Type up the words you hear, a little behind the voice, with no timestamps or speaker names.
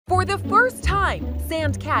For the first time,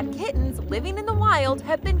 sand cat kittens living in the wild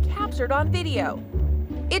have been captured on video.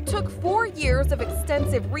 It took 4 years of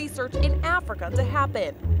extensive research in Africa to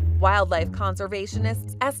happen. Wildlife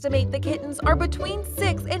conservationists estimate the kittens are between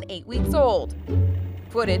 6 and 8 weeks old.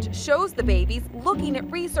 Footage shows the babies looking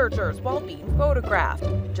at researchers while being photographed,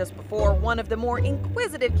 just before one of the more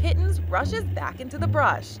inquisitive kittens rushes back into the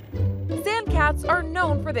brush. Sand cats are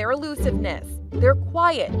known for their elusiveness. They're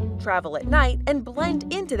quiet, travel at night, and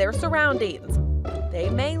blend into their surroundings. They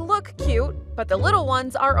may look cute, but the little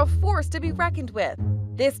ones are a force to be reckoned with.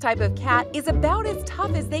 This type of cat is about as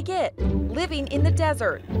tough as they get, living in the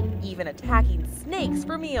desert, even attacking snakes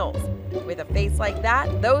for meals. With a face like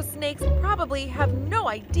that, those snakes probably have no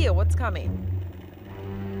idea what's coming.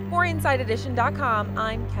 For InsideEdition.com,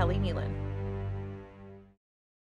 I'm Kelly Nealon.